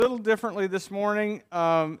little differently this morning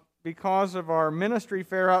because of our ministry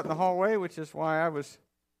fair out in the hallway, which is why I was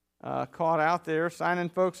caught out there signing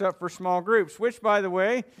folks up for small groups, which, by the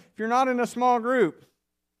way, if you're not in a small group,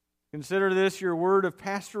 consider this your word of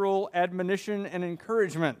pastoral admonition and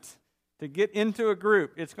encouragement to get into a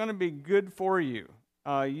group. It's going to be good for you.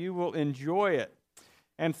 You will enjoy it.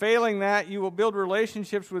 And failing that, you will build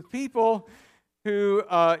relationships with people who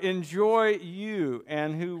enjoy you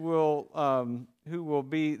and who will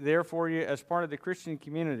be there for you as part of the Christian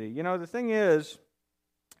community. You know, the thing is,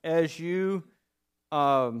 as you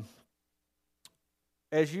come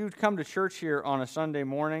to church here on a Sunday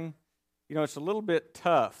morning, you know, it's a little bit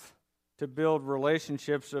tough to build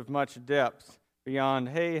relationships of much depth beyond,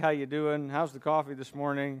 hey, how you doing? How's the coffee this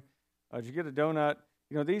morning? Did you get a donut?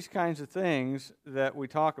 You know, these kinds of things that we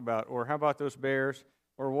talk about, or how about those Bears,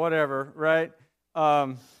 or whatever, right?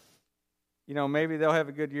 You know, maybe they'll have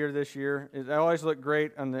a good year this year. They always look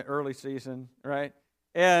great on the early season, right?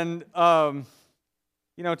 And,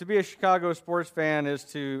 you know, to be a Chicago sports fan is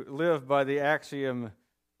to live by the axiom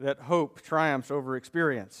that hope triumphs over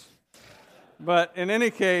experience. But in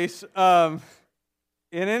any case,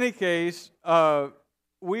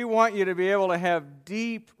 we want you to be able to have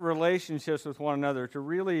deep relationships with one another, to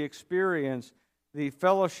really experience the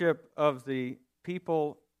fellowship of the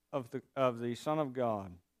people of the Son of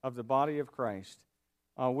God, of the body of Christ,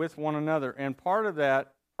 with one another. And part of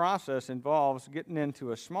that process involves getting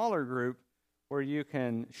into a smaller group where you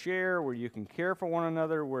can share, where you can care for one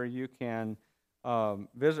another, where you can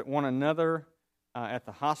visit one another at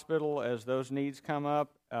the hospital as those needs come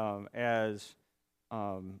up, as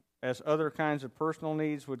other kinds of personal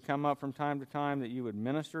needs would come up from time to time, that you would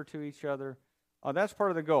minister to each other. That's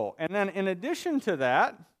part of the goal. And then in addition to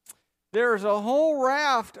that, there's a whole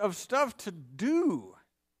raft of stuff to do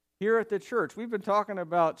here at the church. We've been talking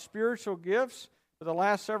about spiritual gifts for the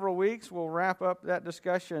last several weeks. We'll wrap up that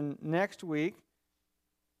discussion next week.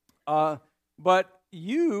 But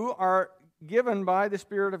you are given by the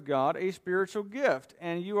Spirit of God a spiritual gift,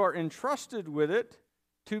 and you are entrusted with it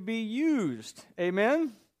to be used.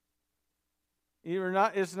 Amen?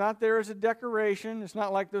 It's not there as a decoration. It's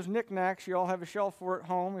not like those knickknacks you all have a shelf for at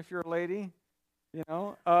home if you're a lady. You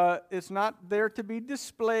know, it's not there to be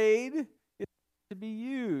displayed. It's to be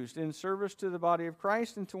used in service to the body of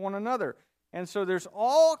Christ and to one another. And so there's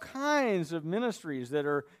all kinds of ministries that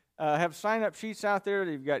have sign-up sheets out there.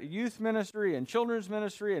 You've got youth ministry and children's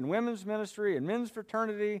ministry and women's ministry and men's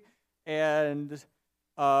fraternity and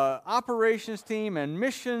operations team and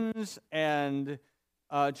missions and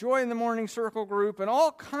Joy in the Morning Circle group and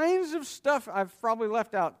all kinds of stuff. I've probably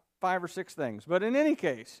left out 5 or 6 things. But in any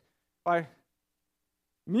case, by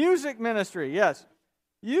music ministry, yes.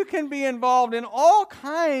 You can be involved in all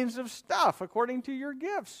kinds of stuff according to your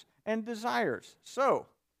gifts and desires. So,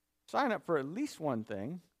 sign up for at least one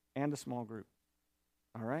thing and a small group.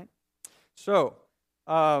 All right? So,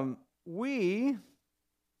 we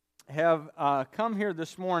have come here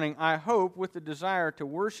this morning, I hope, with the desire to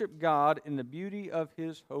worship God in the beauty of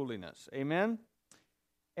His holiness. Amen?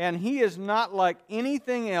 And He is not like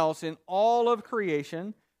anything else in all of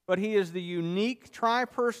creation, but He is the unique,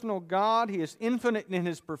 tri-personal God. He is infinite in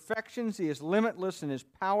His perfections. He is limitless in His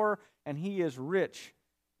power, and He is rich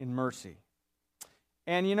in mercy.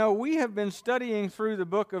 And you know, we have been studying through the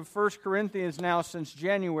book of 1 Corinthians now since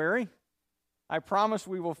January. I promise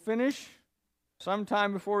we will finish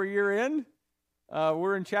sometime before year end.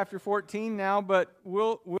 We're in chapter 14 now, but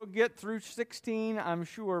we'll get through 16, I'm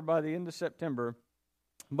sure, by the end of September.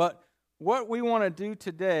 But what we want to do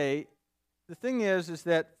today, the thing is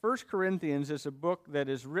that 1 Corinthians is a book that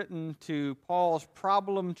is written to Paul's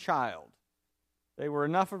problem child. They were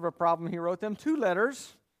enough of a problem, he wrote them 2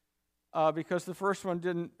 letters, because the first one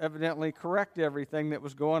didn't evidently correct everything that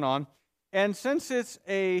was going on. And since it's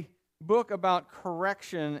a book about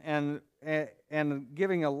correction and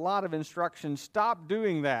giving a lot of instruction, stop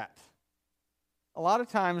doing that. A lot of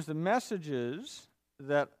times the messages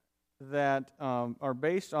that are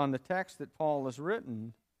based on the text that Paul has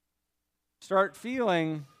written start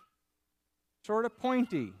feeling sort of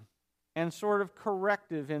pointy and sort of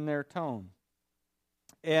corrective in their tone.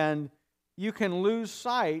 And you can lose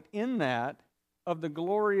sight in that of the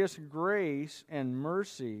glorious grace and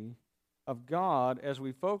mercy of God as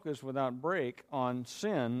we focus without break on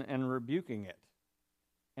sin and rebuking it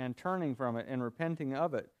and turning from it and repenting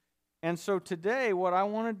of it. And so today what I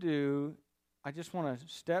want to do, I just want to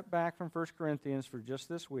step back from 1 Corinthians for just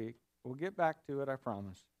this week. We'll get back to it, I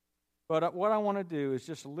promise. But what I want to do is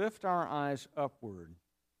just lift our eyes upward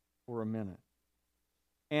for a minute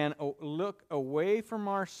and look away from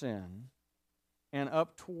our sin and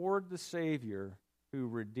up toward the Savior who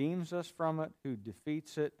redeems us from it, who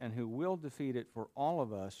defeats it, and who will defeat it for all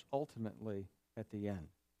of us ultimately at the end.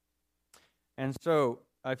 And so,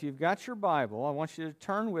 if you've got your Bible, I want you to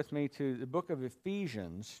turn with me to the book of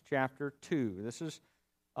Ephesians, chapter 2. This is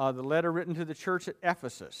the letter written to the church at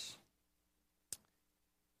Ephesus.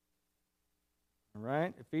 All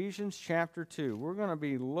right, Ephesians chapter 2. We're going to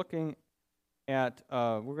be looking at,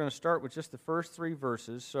 we're going to start with just the first 3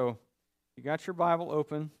 verses. So, if you got your Bible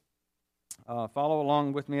open, follow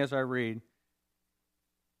along with me as I read.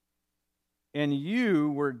 And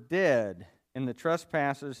you were dead in the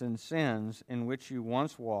trespasses and sins in which you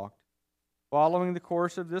once walked, following the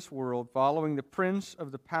course of this world, following the prince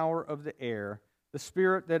of the power of the air, the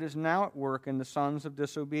spirit that is now at work in the sons of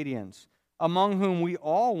disobedience, among whom we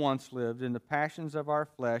all once lived in the passions of our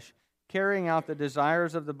flesh, carrying out the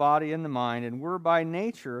desires of the body and the mind, and were by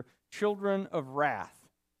nature children of wrath,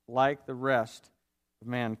 like the rest of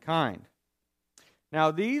mankind.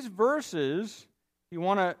 Now, these verses, if you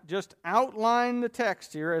want to just outline the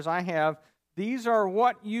text here, as I have, these are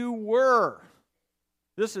what you were.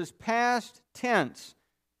 This is past tense.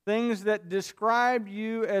 Things that described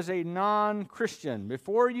you as a non-Christian.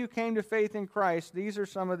 Before you came to faith in Christ, these are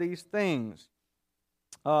some of these things.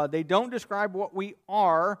 They don't describe what we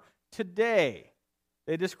are today.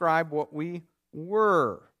 They describe what we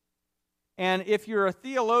were. And if you're a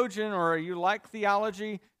theologian or you like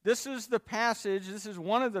theology, this is the passage, this is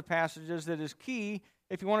one of the passages that is key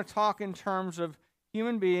if you want to talk in terms of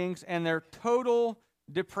human beings and their total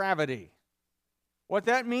depravity. What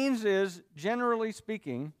that means is, generally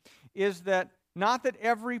speaking, is that not that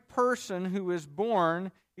every person who is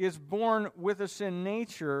born with a sin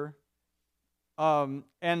nature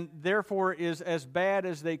and therefore is as bad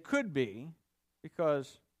as they could be,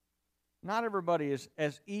 because not everybody is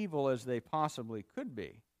as evil as they possibly could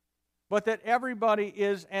be, but that everybody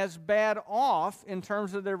is as bad off in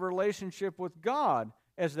terms of their relationship with God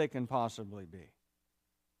as they can possibly be.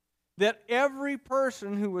 That every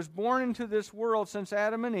person who was born into this world since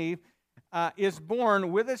Adam and Eve is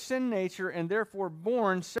born with a sin nature and therefore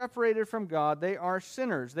born separated from God. They are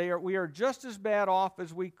sinners. We are just as bad off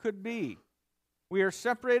as we could be. We are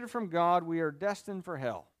separated from God. We are destined for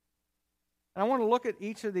hell. And I want to look at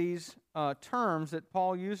each of these terms that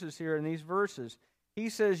Paul uses here in these verses. He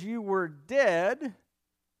says, you were dead,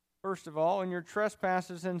 first of all, in your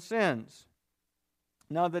trespasses and sins.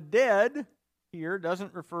 Now, the dead here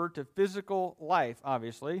doesn't refer to physical life,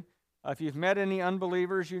 obviously. If you've met any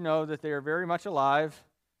unbelievers, you know that they are very much alive.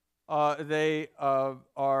 They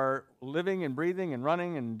are living and breathing and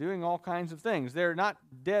running and doing all kinds of things. They're not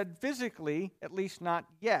dead physically, at least not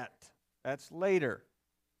yet. That's later.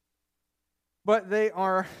 But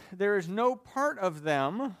there is no part of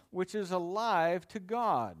them which is alive to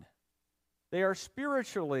God. They are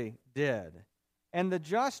spiritually dead. And the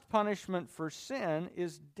just punishment for sin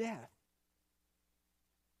is death.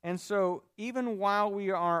 And so, even while we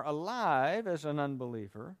are alive as an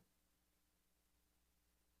unbeliever,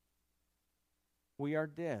 we are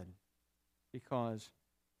dead because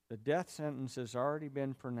the death sentence has already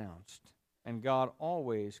been pronounced, and God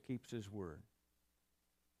always keeps His word.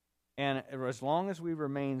 And as long as we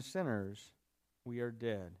remain sinners, we are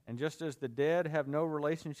dead. And just as the dead have no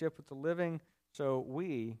relationship with the living, so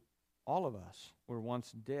we, all of us, were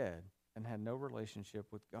once dead and had no relationship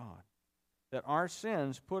with God. That our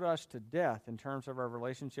sins put us to death in terms of our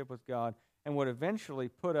relationship with God and would eventually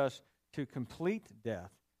put us to complete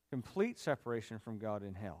death, complete separation from God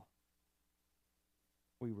in hell.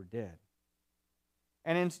 We were dead.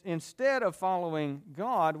 And instead of following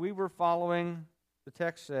God, we were following, the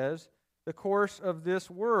text says, the course of this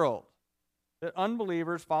world. That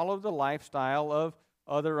unbelievers follow the lifestyle of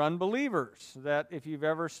other unbelievers. That if you've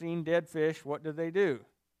ever seen dead fish, what do?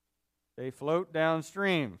 They float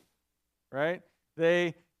downstream. Right?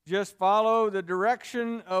 They just follow the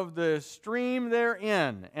direction of the stream they're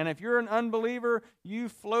in. And if you're an unbeliever, you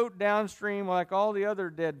float downstream like all the other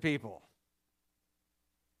dead people.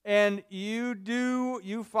 And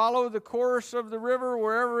you follow the course of the river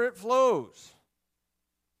wherever it flows.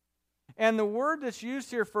 And the word that's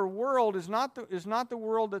used here for world is not the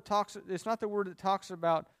word that talks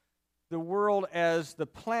about the world as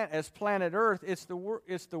planet Earth. It's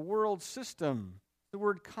the world system. The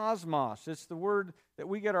word cosmos. It's the word that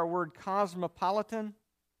we get our word cosmopolitan.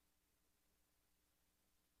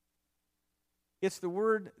 It's the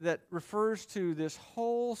word that refers to this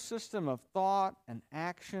whole system of thought and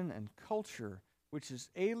action and culture which is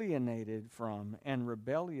alienated from and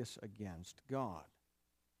rebellious against God.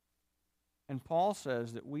 And Paul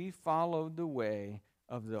says that we followed the way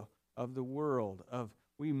of the world.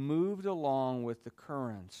 We moved along with the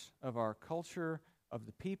currents of our culture, of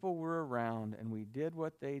the people we're around, and we did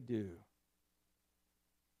what they do.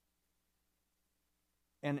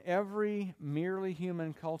 And every merely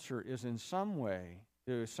human culture is in some way,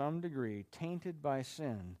 to some degree, tainted by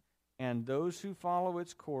sin, and those who follow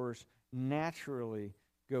its course naturally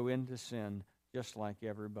go into sin just like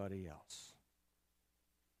everybody else.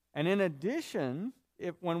 And in addition,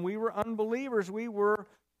 when we were unbelievers, we were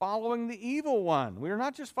following the evil one. We are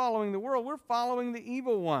not just following the world, we're following the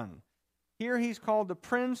evil one. Here he's called the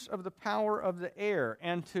prince of the power of the air.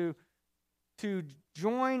 And to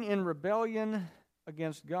join in rebellion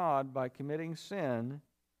against God by committing sin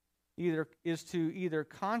is to either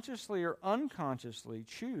consciously or unconsciously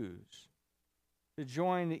choose to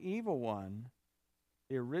join the evil one,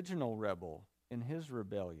 the original rebel, in his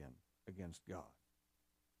rebellion against God.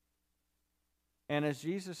 And as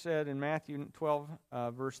Jesus said in Matthew 12,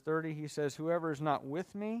 verse 30, he says, "Whoever is not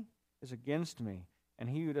with me is against me, and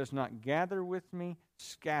he who does not gather with me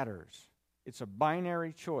scatters." It's a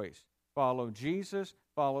binary choice. Follow Jesus,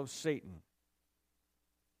 follow Satan.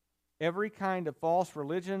 Every kind of false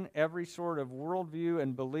religion, every sort of worldview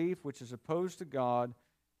and belief which is opposed to God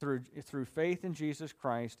through faith in Jesus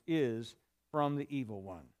Christ is from the evil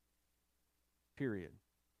one. Period.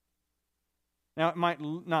 Now, it might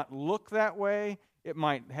not look that way. It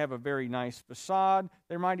might have a very nice facade.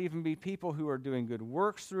 There might even be people who are doing good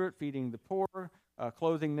works through it, feeding the poor,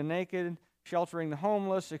 clothing the naked, sheltering the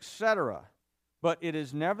homeless, etc. But it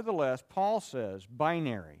is nevertheless, Paul says,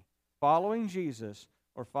 binary, following Jesus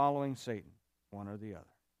or following Satan, one or the other.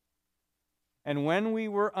 And when we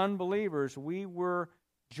were unbelievers, we were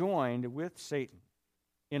joined with Satan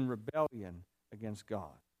in rebellion against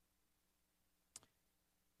God.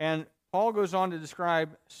 And Paul goes on to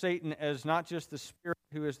describe Satan as not just the spirit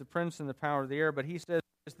who is the prince and the power of the air, but he says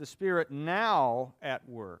it's the spirit now at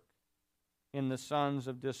work in the sons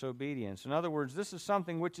of disobedience. In other words, this is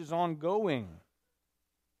something which is ongoing.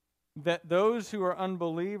 That those who are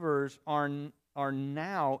unbelievers are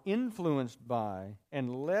now influenced by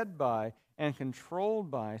and led by and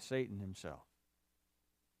controlled by Satan himself.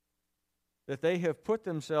 That they have put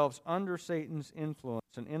themselves under Satan's influence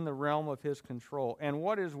and in the realm of his control. And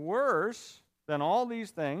what is worse than all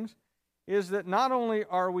these things is that not only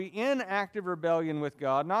are we in active rebellion with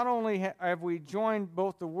God, not only have we joined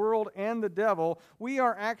both the world and the devil, we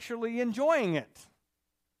are actually enjoying it.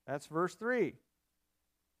 That's verse 3.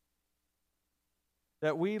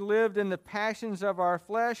 That we lived in the passions of our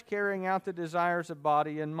flesh, carrying out the desires of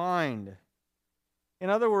body and mind. In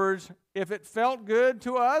other words, if it felt good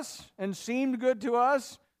to us and seemed good to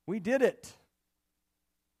us, we did it.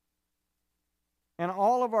 And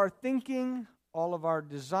all of our thinking, all of our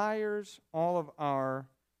desires, all of our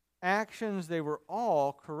actions, they were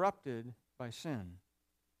all corrupted by sin.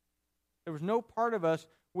 There was no part of us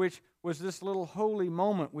which was this little holy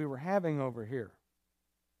moment we were having over here.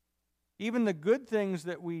 Even the good things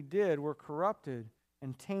that we did were corrupted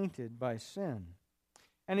and tainted by sin.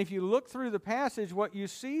 And if you look through the passage, what you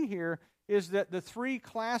see here is that the three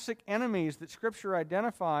classic enemies that Scripture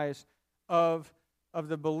identifies of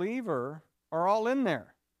the believer are all in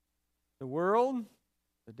there. The world,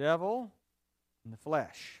 the devil, and the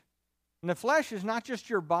flesh. And the flesh is not just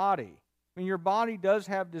your body. I mean, your body does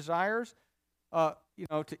have desires,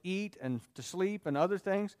 to eat and to sleep and other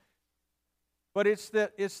things. But it's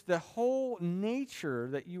the whole nature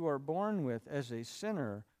that you are born with as a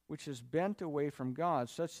sinner, which is bent away from God,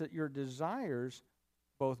 such that your desires,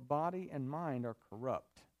 both body and mind, are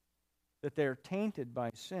corrupt, that they're tainted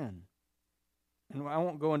by sin. And I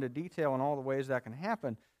won't go into detail on all the ways that can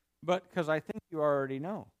happen, but because I think you already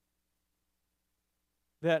know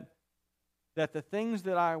that the things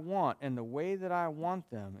that I want and the way that I want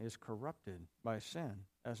them is corrupted by sin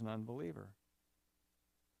as an unbeliever.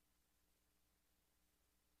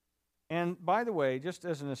 And by the way, just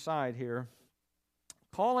as an aside here,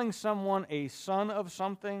 calling someone a son of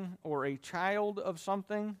something or a child of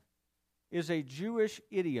something is a Jewish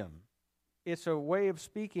idiom. It's a way of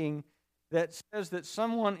speaking that says that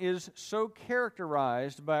someone is so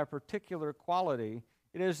characterized by a particular quality,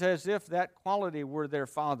 it is as if that quality were their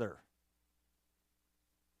father.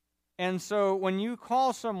 And so when you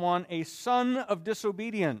call someone a son of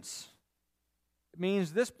disobedience, it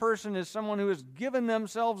means this person is someone who has given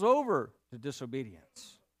themselves over to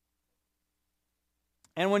disobedience.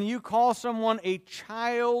 And when you call someone a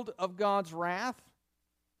child of God's wrath,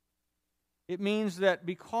 it means that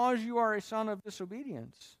because you are a son of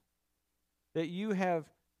disobedience, that you have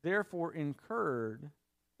therefore incurred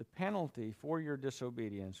the penalty for your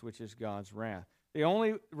disobedience, which is God's wrath. The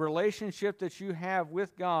only relationship that you have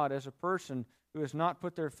with God as a person who has not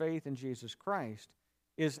put their faith in Jesus Christ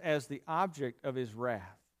is as the object of his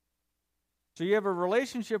wrath. So you have a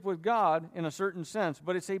relationship with God in a certain sense,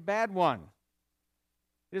 but it's a bad one.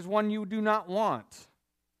 It is one you do not want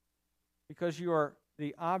because you are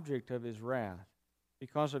the object of his wrath.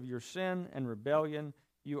 Because of your sin and rebellion,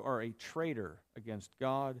 you are a traitor against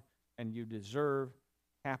God, and you deserve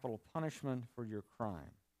capital punishment for your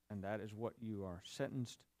crime. And that is what you are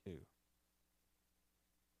sentenced to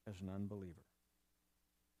as an unbeliever.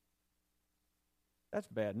 That's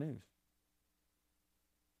bad news.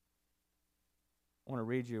 I want to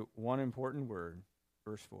read you one important word,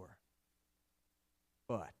 verse 4.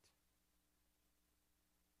 But.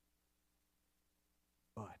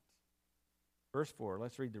 Verse 4,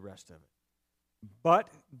 let's read the rest of it. But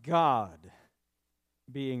God,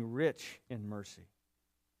 being rich in mercy,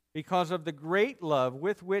 because of the great love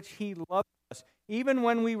with which he loved us, even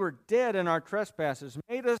when we were dead in our trespasses,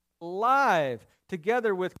 made us alive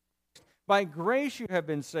together with Christ. By grace you have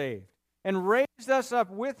been saved, and raised us up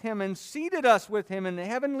with him, and seated us with him in the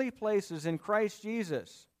heavenly places in Christ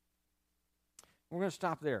Jesus. We're going to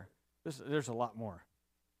stop there. There's a lot more.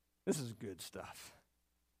 This is good stuff.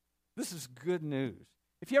 This is good news.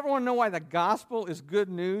 If you ever want to know why the gospel is good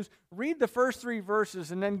news, read the first 3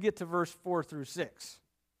 verses and then get to verse 4 through 6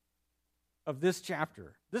 of this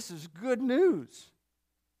chapter. This is good news.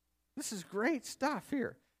 This is great stuff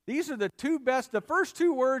here. These are the first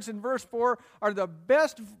 2 words in verse 4 are the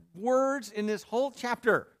best words in this whole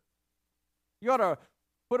chapter. You ought to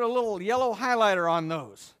put a little yellow highlighter on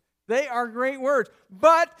those. They are great words.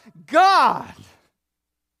 But God.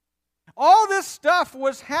 All this stuff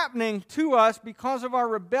was happening to us because of our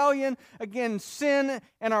rebellion against sin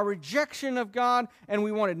and our rejection of God, and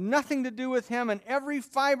we wanted nothing to do with him, and every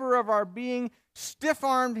fiber of our being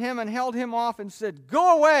stiff-armed him and held him off and said,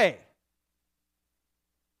 "Go away!"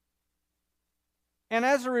 And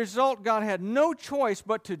as a result, God had no choice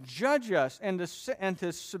but to judge us and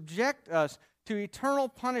to subject us to eternal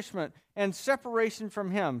punishment and separation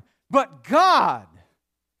from him. But God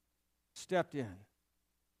stepped in.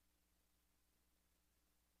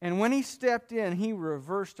 And when he stepped in, he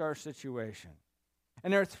reversed our situation.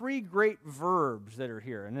 And there are 3 great verbs that are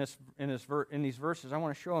here in these verses. I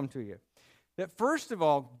want to show them to you. That first of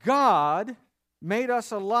all, God made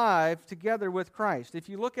us alive together with Christ. If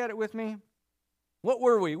you look at it with me, what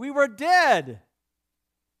were we? We were dead.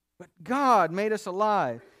 But God made us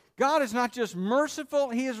alive. God is not just merciful,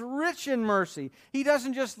 he is rich in mercy. He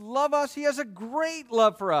doesn't just love us, he has a great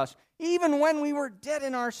love for us, even when we were dead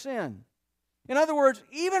in our sin. In other words,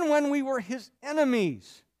 even when we were his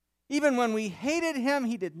enemies, even when we hated him,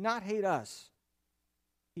 he did not hate us.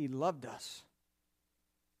 He loved us.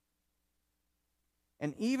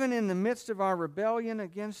 And even in the midst of our rebellion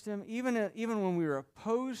against him, even when we were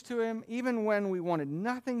opposed to him, even when we wanted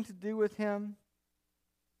nothing to do with him,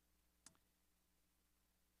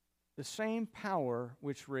 the same power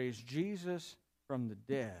which raised Jesus from the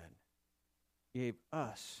dead gave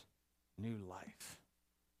us new life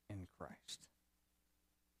in Christ.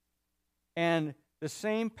 And the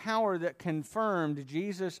same power that confirmed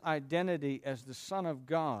Jesus' identity as the Son of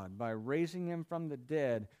God by raising him from the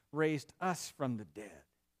dead, raised us from the dead.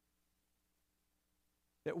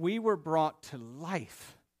 That we were brought to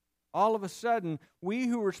life. All of a sudden, we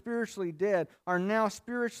who were spiritually dead are now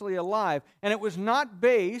spiritually alive. And it was not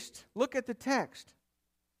based, look at the text,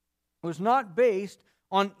 it was not based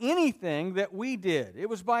on anything that we did. It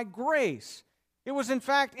was by grace. It was, in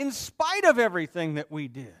fact, in spite of everything that we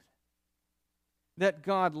did, that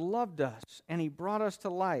God loved us and he brought us to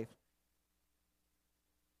life.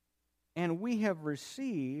 And we have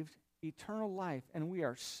received eternal life and we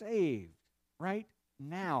are saved right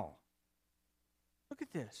now. Look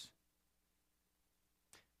at this.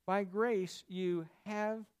 By grace you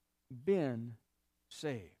have been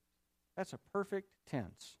saved. That's a perfect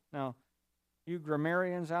tense. Now, you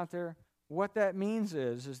grammarians out there, what that means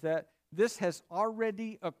is that this has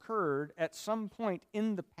already occurred at some point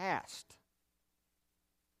in the past.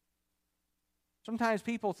 Sometimes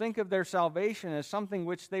people think of their salvation as something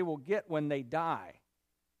which they will get when they die.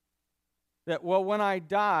 That, well, when I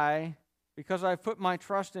die, because I've put my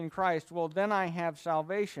trust in Christ, well, then I have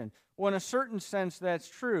salvation. Well, in a certain sense, that's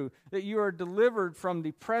true, that you are delivered from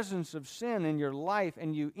the presence of sin in your life,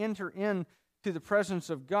 and you enter into the presence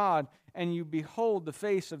of God, and you behold the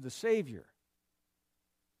face of the Savior.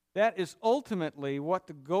 That is ultimately what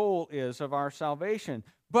the goal is of our salvation.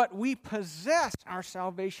 But we possess our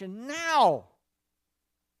salvation now.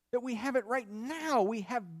 That we have it right now. We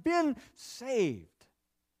have been saved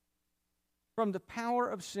from the power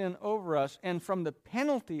of sin over us and from the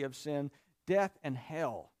penalty of sin, death and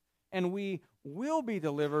hell. and we will be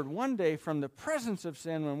delivered one day from the presence of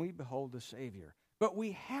sin when we behold the Savior. But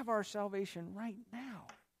we have our salvation right now.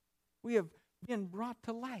 We have been brought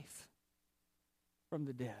to life from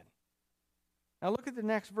the dead. Now look at the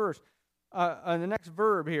next verse, the next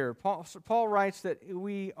verb here. Paul writes that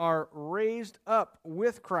we are raised up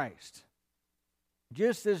with Christ.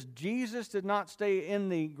 Just as Jesus did not stay in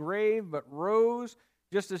the grave but rose,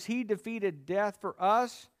 just as he defeated death for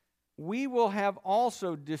us, we will have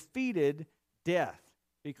also defeated death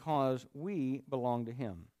because we belong to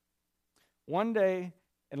him. One day,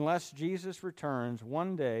 unless Jesus returns,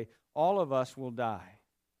 one day all of us will die.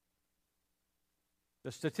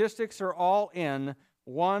 The statistics are all in.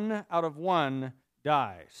 1 out of 1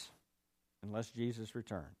 dies unless Jesus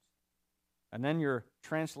returns. And then you're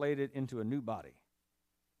translated into a new body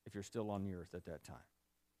if you're still on the earth at that time.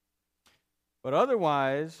 But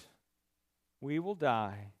otherwise, we will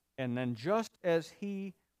die, and then just as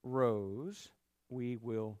he rose, we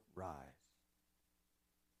will rise.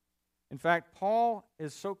 In fact, Paul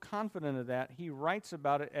is so confident of that, he writes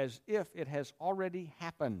about it as if it has already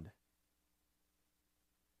happened.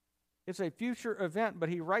 It's a future event, but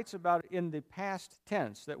he writes about it in the past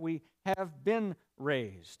tense, that we have been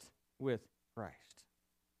raised with Christ.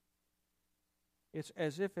 It's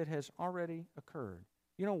as if it has already occurred.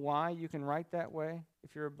 You know why you can write that way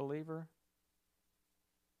if you're a believer?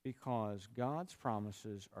 Because God's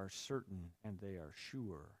promises are certain and they are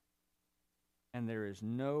sure. And there is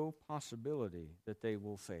no possibility that they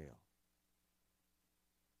will fail.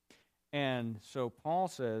 And so Paul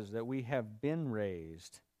says that we have been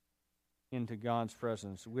raised into God's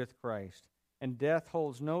presence with Christ. And death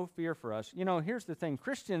holds no fear for us. You know, here's the thing.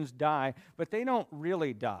 Christians die, but they don't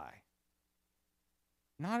really die.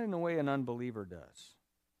 Not in the way an unbeliever does.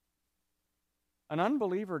 An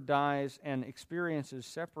unbeliever dies and experiences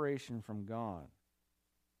separation from God.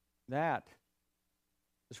 That,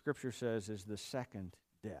 the Scripture says, is the second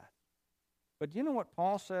death. But do you know what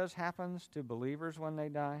Paul says happens to believers when they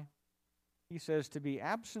die? He says to be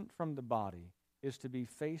absent from the body is to be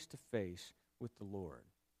face to face with the Lord.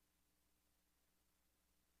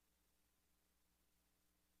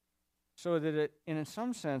 So that it, in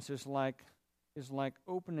some sense, is like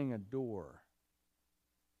opening a door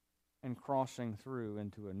and crossing through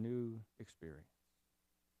into a new experience.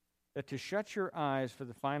 That to shut your eyes for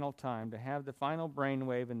the final time, to have the final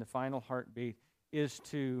brainwave and the final heartbeat, is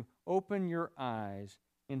to open your eyes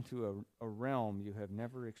into a realm you have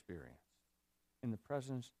never experienced, in the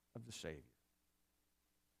presence of the Savior.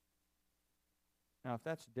 Now, if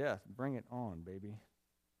that's death, bring it on, baby.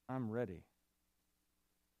 I'm ready.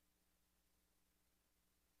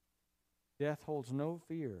 Death holds no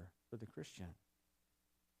fear for the Christian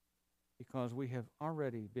because we have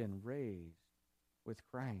already been raised with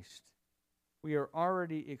Christ. We are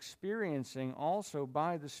already experiencing also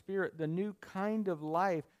by the Spirit the new kind of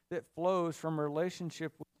life that flows from a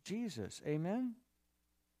relationship with Jesus. Amen?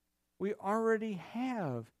 We already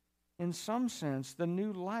have, in some sense, the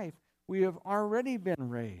new life. We have already been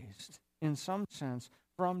raised, in some sense,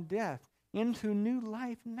 from death into new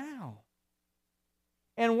life now.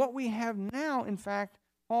 And what we have now, in fact,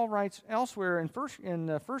 Paul writes elsewhere in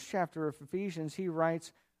the first chapter of Ephesians, he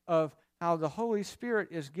writes of how the Holy Spirit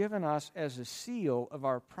is given us as a seal of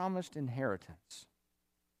our promised inheritance.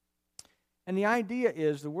 And the idea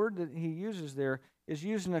is, the word that he uses there is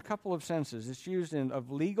used in a couple of senses. It's used in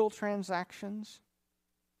of legal transactions,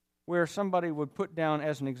 where somebody would put down,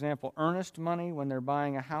 as an example, earnest money when they're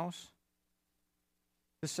buying a house.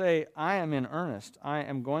 To say, I am in earnest. I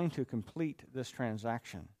am going to complete this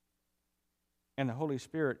transaction. And the Holy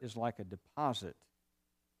Spirit is like a deposit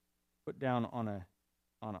put down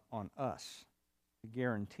on us to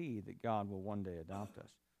guarantee that God will one day adopt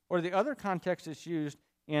us. Or the other context it's used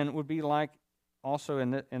in would be like, also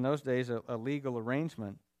in those days, a legal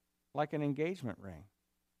arrangement, like an engagement ring.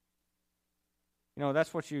 You know,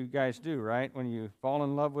 that's what you guys do, right? When you fall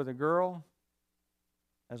in love with a girl,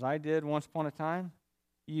 as I did once upon a time,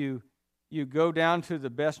 you go down to the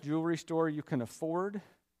best jewelry store you can afford.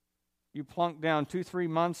 You plunk down 2-3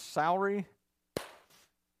 months' salary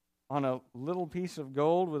on a little piece of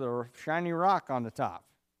gold with a shiny rock on the top,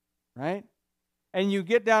 right? And you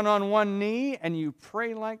get down on one knee and you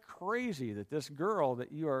pray like crazy that this girl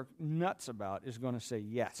that you are nuts about is going to say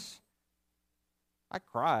yes. I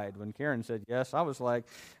cried when Karen said yes. I was like,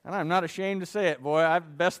 and I'm not ashamed to say it, boy, the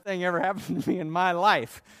best thing ever happened to me in my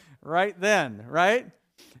life right then, right?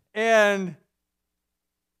 But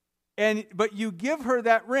you give her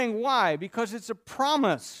that ring. Why? Because it's a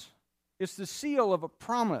promise. It's the seal of a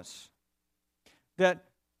promise that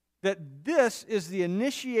this is the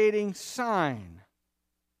initiating sign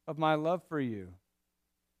of my love for you.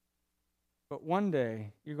 But one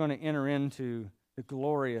day, you're going to enter into the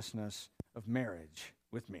gloriousness of marriage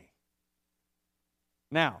with me.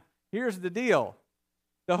 Now, here's the deal.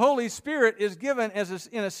 The Holy Spirit is given,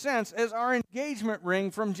 in a sense, as our engagement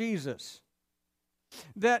ring from Jesus.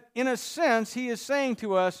 That, in a sense, He is saying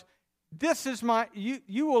to us, this is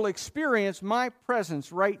you will experience my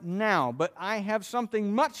presence right now, but I have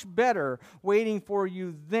something much better waiting for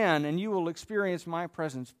you then, and you will experience my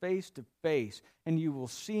presence face to face, and you will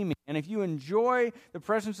see me. And if you enjoy the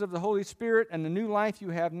presence of the Holy Spirit and the new life you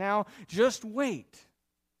have now, just wait,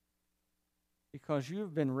 because you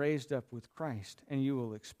have been raised up with Christ, and you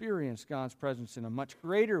will experience God's presence in a much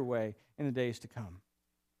greater way in the days to come.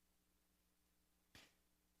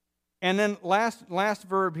 And then last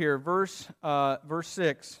verb here, verse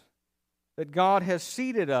 6, that God has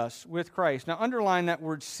seated us with Christ. Now underline that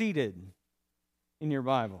word seated in your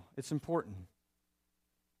Bible. It's important.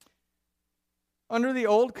 Under the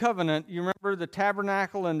Old Covenant, you remember the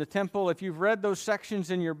tabernacle and the temple. If you've read those sections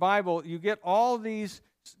in your Bible, you get all these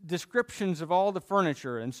descriptions of all the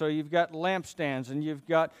furniture. And so you've got lampstands, and you've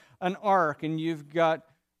got an ark, and you've got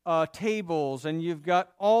tables, and you've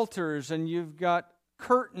got altars, and you've got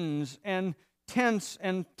curtains and tents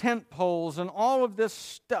and tent poles and all of this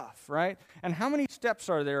stuff, right? And how many steps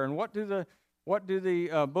are there? And what do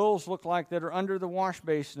the bowls look like that are under the wash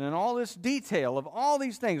basin? And all this detail of all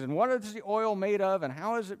these things. And what is the oil made of? And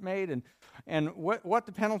how is it made? And what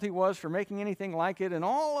the penalty was for making anything like it? And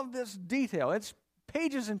all of this detail. It's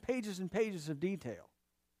pages and pages and pages of detail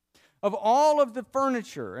of all of the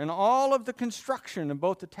furniture and all of the construction of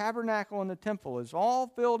both the tabernacle and the temple is all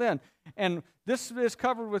filled in. And this is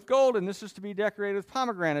covered with gold, and this is to be decorated with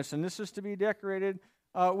pomegranates, and this is to be decorated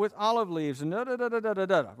with olive leaves, and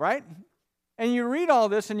da-da-da-da-da-da-da, right? And you read all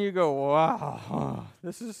this, and you go, wow,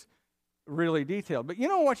 this is really detailed. But you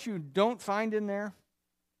know what you don't find in there?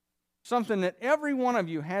 Something that every one of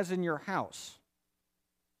you has in your house.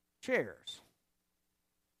 Chairs.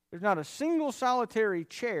 There's not a single solitary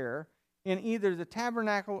chair in either the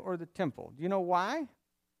tabernacle or the temple. Do you know why?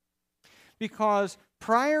 Because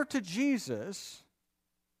prior to Jesus,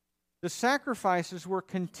 the sacrifices were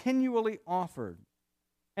continually offered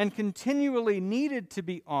and continually needed to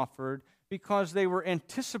be offered because they were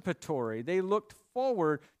anticipatory. They looked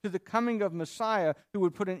forward to the coming of Messiah who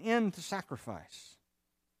would put an end to sacrifice.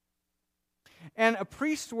 And a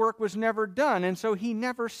priest's work was never done, and so he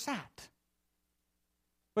never sat.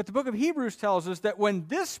 But the book of Hebrews tells us that when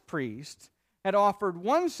this priest had offered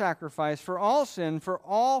one sacrifice for all sin, for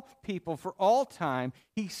all people, for all time,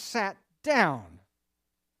 he sat down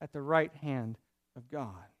at the right hand of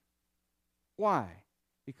God. Why?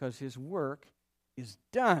 Because his work is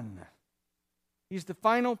done. He's the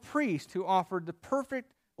final priest who offered the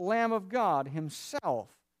perfect Lamb of God himself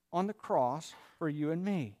on the cross for you and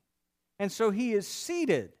me. And so he is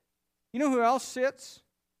seated. You know who else sits?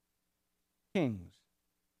 Kings.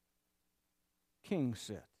 Kings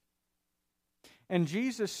sit. And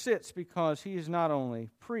Jesus sits because he is not only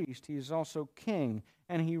priest, he is also king,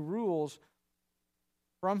 and he rules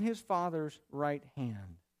from his Father's right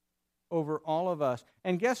hand over all of us.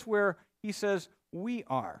 And guess where he says we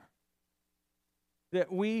are?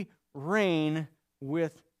 That we reign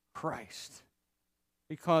with Christ.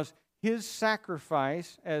 Because his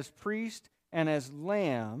sacrifice as priest and as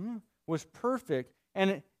lamb was perfect,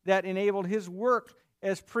 and that enabled his work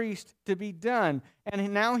as priest to be done.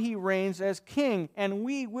 And now he reigns as king, and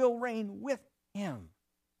we will reign with him.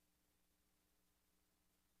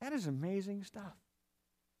 That is amazing stuff.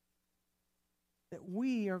 That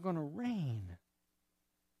we are going to reign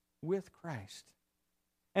with Christ.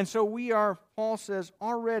 And so we are, Paul says,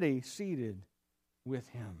 already seated with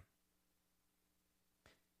him.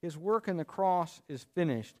 His work on the cross is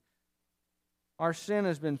finished. Our sin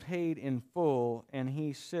has been paid in full, and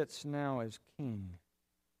he sits now as king,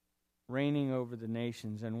 reigning over the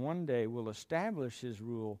nations, and one day will establish his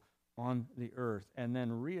rule on the earth and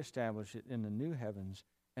then reestablish it in the new heavens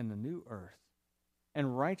and the new earth.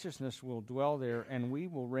 And righteousness will dwell there, and we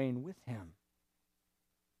will reign with him.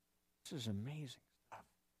 This is amazing stuff.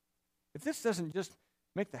 If this doesn't just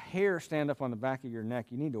make the hair stand up on the back of your neck,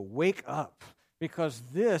 you need to wake up, because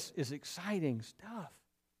this is exciting stuff.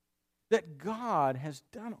 That God has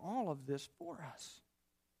done all of this for us.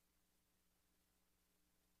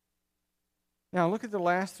 Now look at the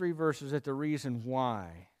last three verses at the reason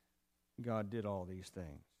why God did all these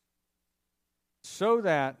things. So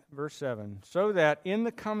that, verse 7, so that in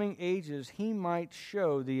the coming ages he might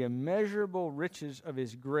show the immeasurable riches of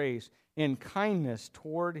his grace in kindness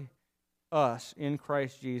toward us in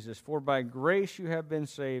Christ Jesus. For by grace you have been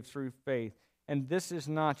saved through faith, And this is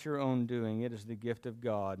not your own doing. It is the gift of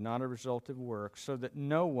God, not a result of works, so that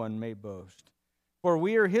no one may boast. For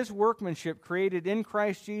we are His workmanship, created in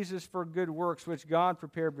Christ Jesus for good works, which God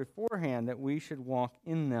prepared beforehand that we should walk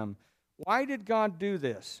in them. Why did God do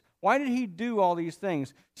this? Why did He do all these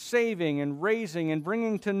things? Saving and raising and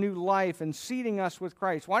bringing to new life and seating us with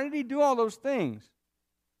Christ. Why did He do all those things?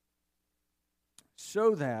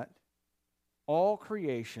 So that all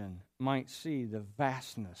creation might see the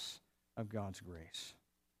vastness of God's grace.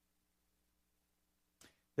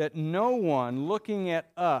 That no one looking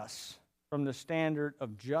at us from the standard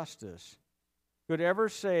of justice could ever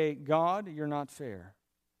say, God, you're not fair.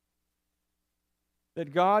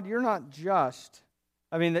 That God, you're not just.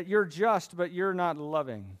 That you're just, but you're not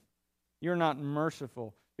loving. You're not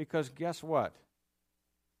merciful. Because guess what?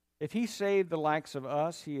 If He saved the likes of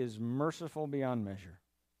us, He is merciful beyond measure.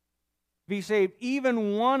 If He saved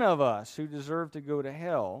even one of us who deserved to go to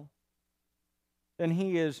hell, then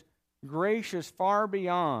He is gracious far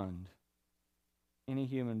beyond any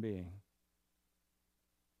human being.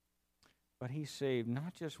 But He saved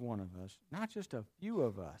not just one of us, not just a few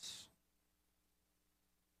of us,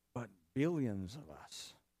 but billions of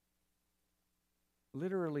us.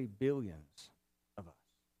 Literally billions of us.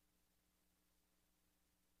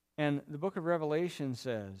 And the book of Revelation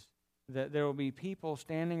says that there will be people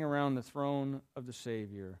standing around the throne of the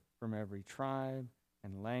Savior from every tribe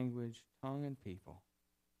and language, tongue and people.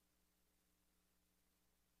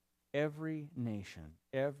 Every nation,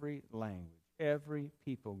 every language, every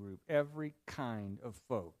people group, every kind of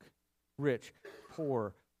folk, rich,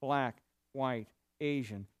 poor, black, white,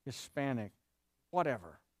 Asian, Hispanic,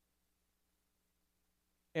 whatever.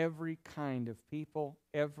 Every kind of people,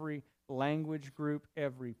 every language group,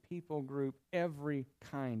 every people group, every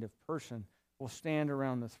kind of person will stand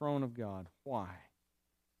around the throne of God. Why?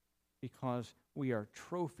 Because we are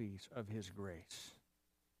trophies of His grace.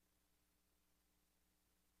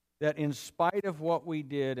 That in spite of what we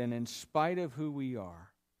did and in spite of who we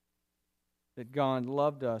are, that God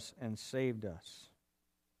loved us and saved us.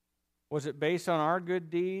 Was it based on our good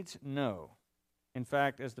deeds? No. In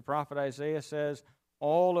fact, as the prophet Isaiah says,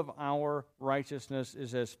 all of our righteousness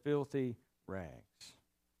is as filthy rags.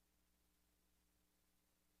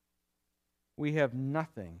 We have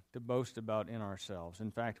nothing to boast about in ourselves.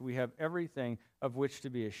 In fact, we have everything of which to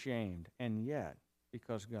be ashamed. And yet,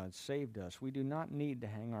 because God saved us, we do not need to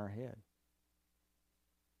hang our head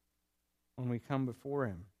when we come before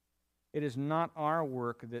Him. It is not our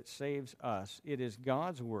work that saves us. It is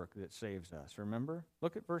God's work that saves us. Remember?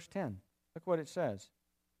 Look at verse 10. Look what it says.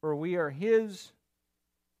 For we are His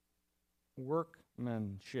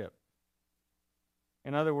workmanship.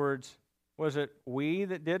 In other words, was it we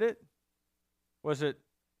that did it? Was it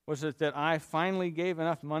that I finally gave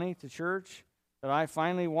enough money to church? That I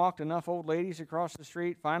finally walked enough old ladies across the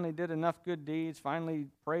street? Finally did enough good deeds? Finally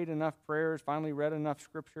prayed enough prayers? Finally read enough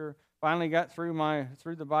scripture? Finally got through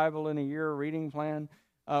the Bible in a year reading plan?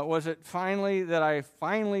 Was it finally that I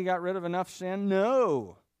finally got rid of enough sin?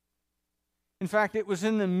 No. In fact, it was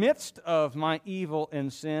in the midst of my evil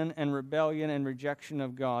and sin and rebellion and rejection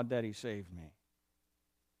of God that He saved me.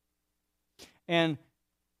 And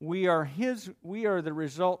we are the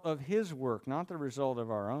result of His work, not the result of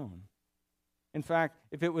our own. In fact,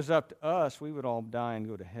 if it was up to us, we would all die and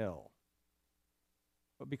go to hell.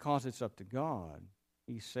 But because it's up to God,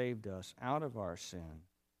 He saved us out of our sin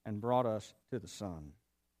and brought us to the Son.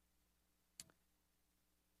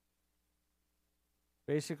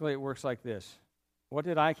 Basically, it works like this. What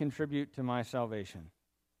did I contribute to my salvation?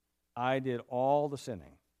 I did all the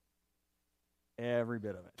sinning. Every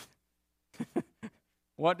bit of it.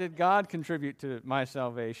 What did God contribute to my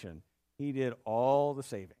salvation? He did all the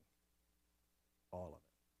saving. All of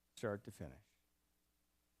it, start to finish.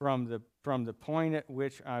 From the point at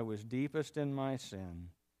which I was deepest in my sin,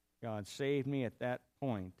 God saved me at that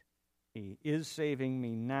point. He is saving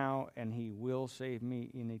me now, and He will save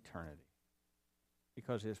me in eternity.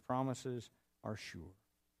 Because His promises are sure.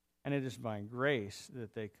 And it is by grace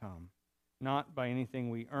that they come. Not by anything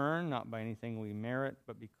we earn, not by anything we merit,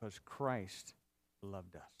 but because Christ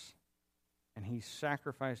loved us. And He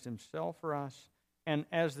sacrificed Himself for us. And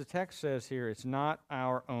as the text says here, it's not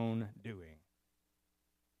our own doing.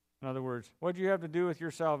 In other words, what do you have to do with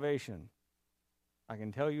your salvation? I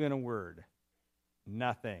can tell you in a word,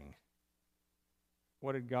 nothing.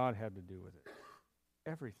 What did God have to do with it?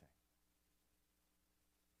 Everything.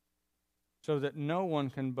 So that no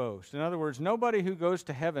one can boast. In other words, nobody who goes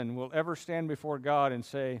to heaven will ever stand before God and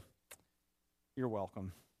say, "You're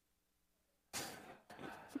welcome."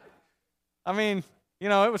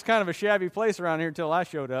 It was kind of a shabby place around here until I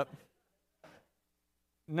showed up.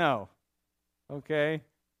 No. okay?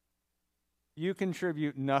 You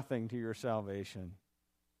contribute nothing to your salvation,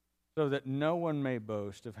 so that no one may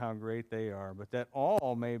boast of how great they are, but that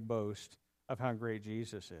all may boast of how great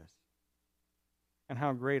Jesus is, and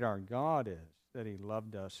how great our God is, that he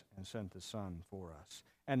loved us and sent the Son for us.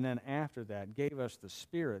 And then after that, gave us the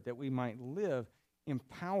Spirit that we might live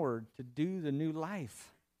empowered to do the new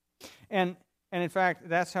life. And in fact,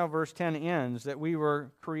 that's how verse 10 ends, that we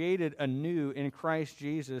were created anew in Christ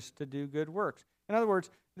Jesus to do good works. In other words,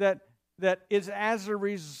 that is as a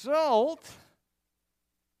result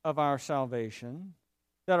of our salvation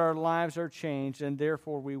that our lives are changed, and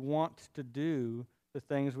therefore we want to do the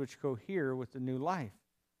things which cohere with the new life.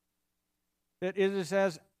 That it is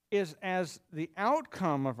as the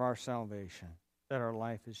outcome of our salvation that our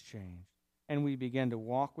life is changed, and we begin to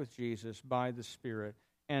walk with Jesus by the Spirit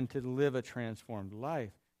and to live a transformed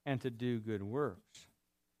life and to do good works.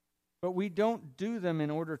 But we don't do them in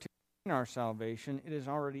order to gain our salvation. It is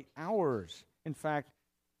already ours. In fact,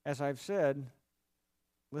 as I've said,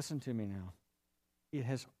 listen to me now. It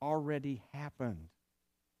has already happened.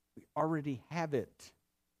 We already have it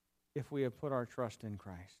if we have put our trust in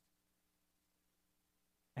Christ.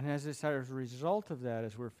 And as a result of that,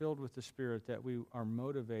 as we're filled with the Spirit, that we are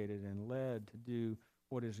motivated and led to do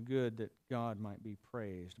what is good, that God might be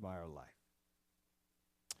praised by our life.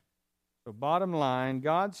 So bottom line,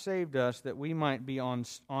 God saved us that we might be on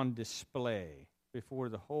display before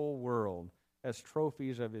the whole world as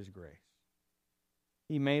trophies of his grace.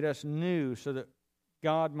 He made us new so that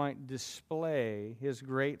God might display his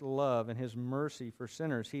great love and his mercy for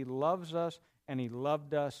sinners. He loves us, and he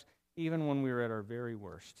loved us even when we were at our very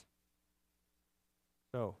worst.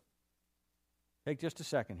 So, take just a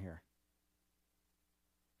second here.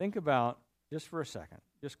 Think about, just for a second,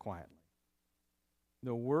 just quietly,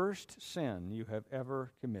 the worst sin you have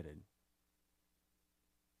ever committed.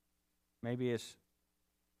 Maybe it's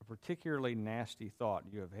a particularly nasty thought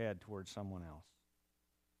you have had towards someone else.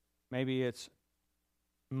 Maybe it's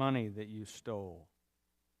money that you stole.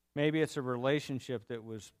 Maybe it's a relationship that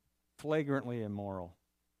was flagrantly immoral.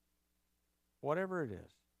 Whatever it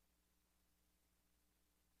is.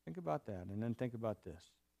 Think about that, and then think about this.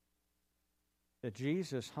 That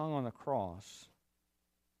Jesus hung on the cross,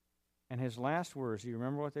 and his last words, do you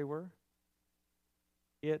remember what they were?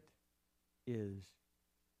 It is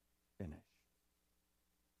finished.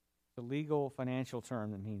 It's a legal financial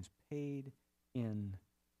term that means paid in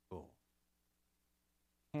full.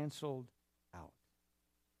 Canceled out.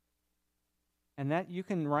 And that you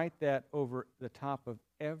can write that over the top of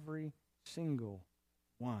every single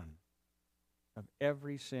one of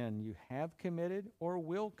every sin you have committed or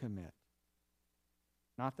will commit.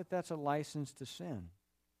 Not that that's a license to sin.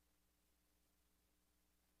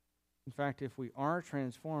 In fact, if we are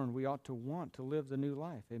transformed, we ought to want to live the new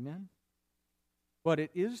life. Amen? But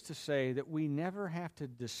it is to say that we never have to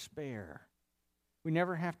despair. We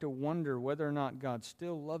never have to wonder whether or not God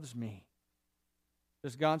still loves me.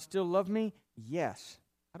 Does God still love me? Yes.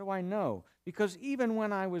 How do I know? Because even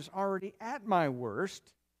when I was already at my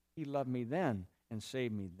worst, he loved me then and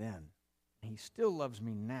saved me then. And he still loves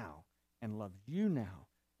me now and loves you now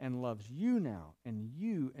and loves you now and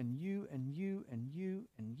you and you and you and you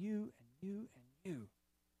and you and you and you.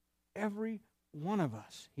 Every one of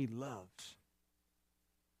us he loves.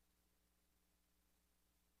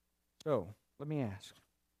 So, let me ask,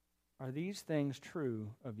 are these things true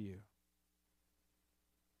of you?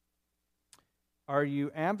 Are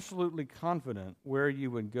you absolutely confident where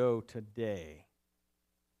you would go today?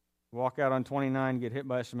 Walk out on 29, get hit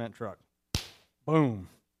by a cement truck. Boom.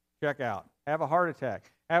 Check out. Have a heart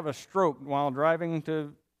attack. Have a stroke while driving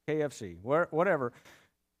to KFC. Whatever.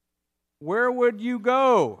 Where would you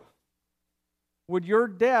go? Would your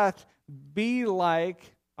death be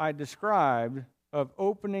like I described, of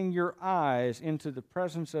opening your eyes into the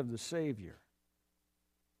presence of the Savior?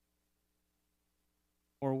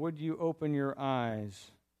 Or would you open your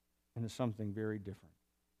eyes into something very different?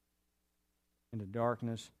 Into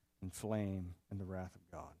darkness and flame and the wrath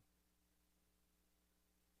of God.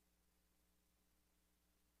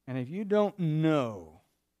 And if you don't know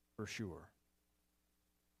for sure,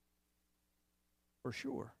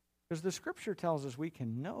 because the Scripture tells us we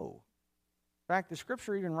can know. In fact, the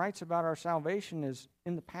Scripture even writes about our salvation as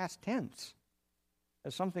in the past tense,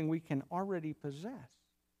 as something we can already possess.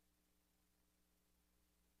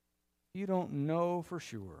 If you don't know for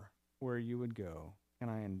sure where you would go, can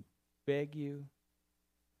I beg you,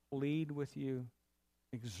 plead with you,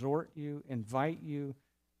 exhort you, invite you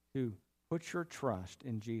to put your trust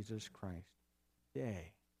in Jesus Christ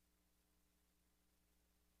today.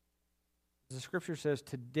 The Scripture says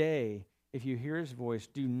today, if you hear his voice,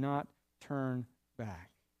 do not turn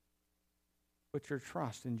back. Put your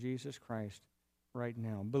trust in Jesus Christ right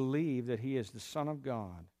now. Believe that He is the Son of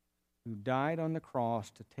God who died on the cross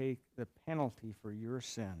to take the penalty for your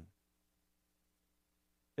sin,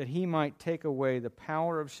 that He might take away the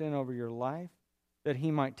power of sin over your life, that He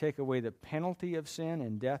might take away the penalty of sin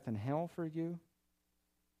and death and hell for you.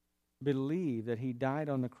 Believe that He died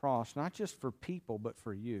on the cross, not just for people, but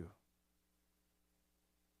for you.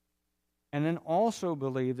 And then also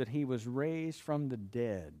believe that He was raised from the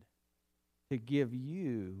dead to give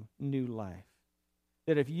you new life.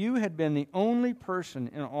 That if you had been the only person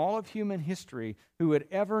in all of human history who had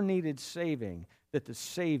ever needed saving, that the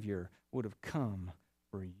Savior would have come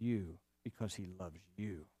for you because He loves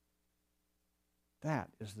you. That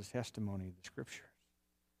is the testimony of the Scriptures.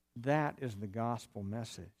 That is the gospel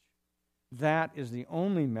message. That is the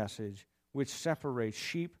only message which separates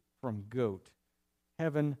sheep from goat,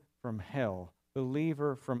 heaven from hell,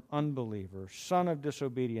 believer from unbeliever, son of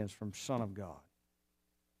disobedience from son of God,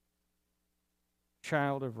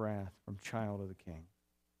 child of wrath from child of the King.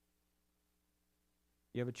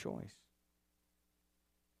 You have a choice.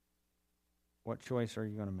 What choice are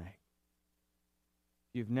you going to make?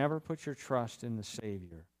 If you've never put your trust in the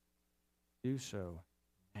Savior, do so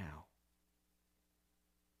now.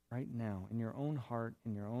 Right now, in your own heart,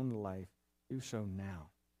 in your own life, do so now.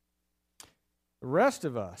 The rest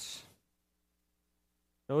of us,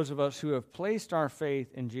 those of us who have placed our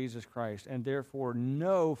faith in Jesus Christ and therefore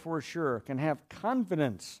know for sure, can have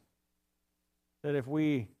confidence that if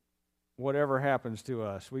whatever happens to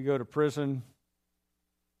us, we go to prison,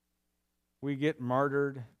 we get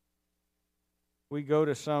martyred, we go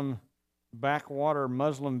to some backwater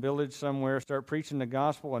Muslim village somewhere, start preaching the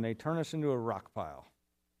gospel, and they turn us into a rock pile.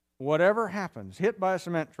 Whatever happens, hit by a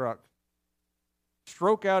cement truck,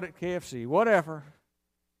 stroke out at KFC,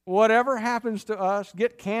 whatever happens to us,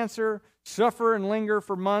 get cancer, suffer and linger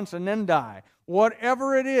for months, and then die,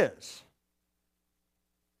 whatever it is,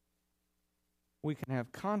 we can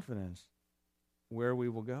have confidence where we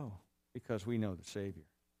will go because we know the Savior.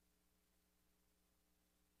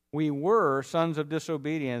 We were sons of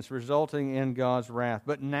disobedience, resulting in God's wrath,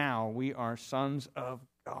 but now we are sons of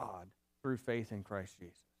God through faith in Christ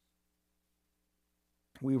Jesus.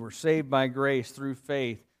 We were saved by grace through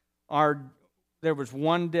faith. There was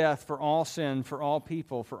one death for all sin, for all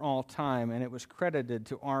people, for all time, and it was credited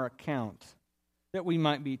to our account that we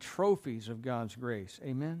might be trophies of God's grace.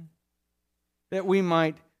 Amen? That we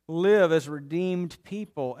might live as redeemed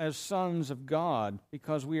people, as sons of God,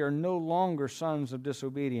 because we are no longer sons of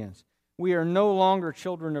disobedience. We are no longer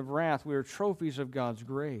children of wrath. We are trophies of God's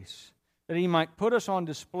grace. That He might put us on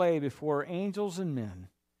display before angels and men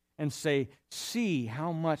and say, see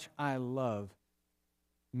how much I love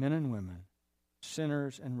men and women,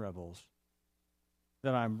 sinners and rebels,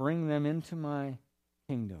 that I bring them into my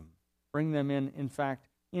kingdom, bring them in fact,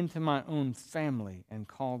 into my own family and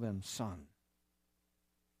call them son.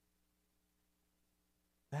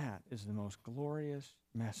 That is the most glorious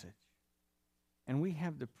message. And we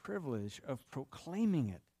have the privilege of proclaiming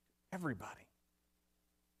it to everybody.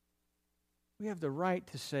 We have the right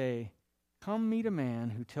to say, come meet a man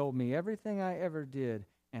who told me everything I ever did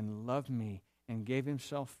and loved me and gave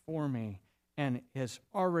Himself for me and has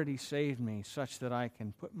already saved me such that I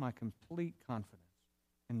can put my complete confidence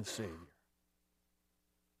in the Savior.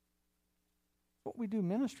 What we do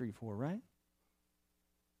ministry for, right?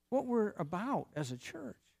 What we're about as a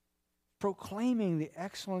church. Proclaiming the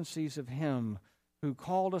excellencies of Him who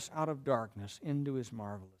called us out of darkness into His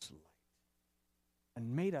marvelous light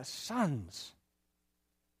and made us sons.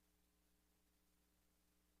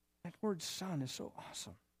 That word son is so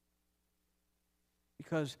awesome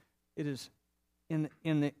because it is in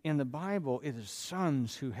the Bible, it is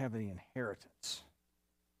sons who have the inheritance.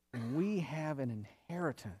 And we have an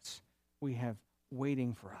inheritance we have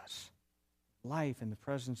waiting for us. Life in the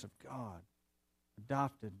presence of God,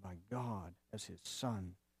 adopted by God as His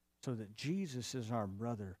Son, so that Jesus is our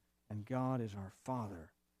brother and God is our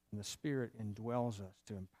Father, and the Spirit indwells us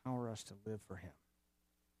to empower us to live for Him.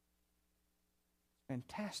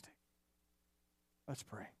 Fantastic. Let's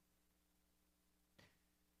pray.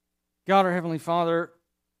 God, our Heavenly Father,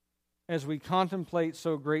 as we contemplate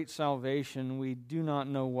so great salvation, we do not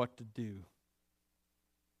know what to do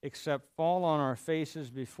except fall on our faces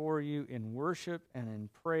before You in worship and in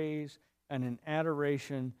praise and in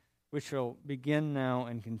adoration, which will begin now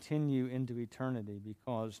and continue into eternity,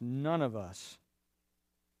 because none of us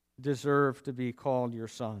deserve to be called Your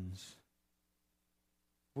sons.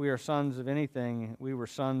 If we are sons of anything, we were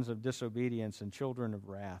sons of disobedience and children of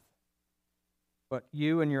wrath. But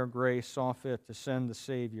You in Your grace saw fit to send the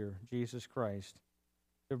Savior, Jesus Christ,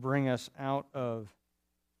 to bring us out of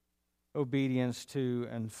obedience to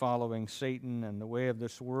and following Satan and the way of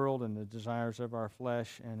this world and the desires of our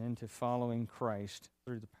flesh, and into following Christ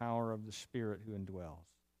through the power of the Spirit who indwells.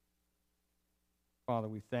 Father,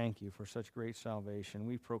 we thank you for such great salvation.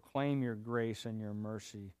 We proclaim your grace and your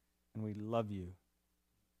mercy, and we love you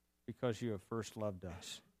because you have first loved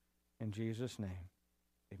us. In Jesus' name,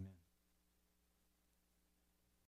 amen.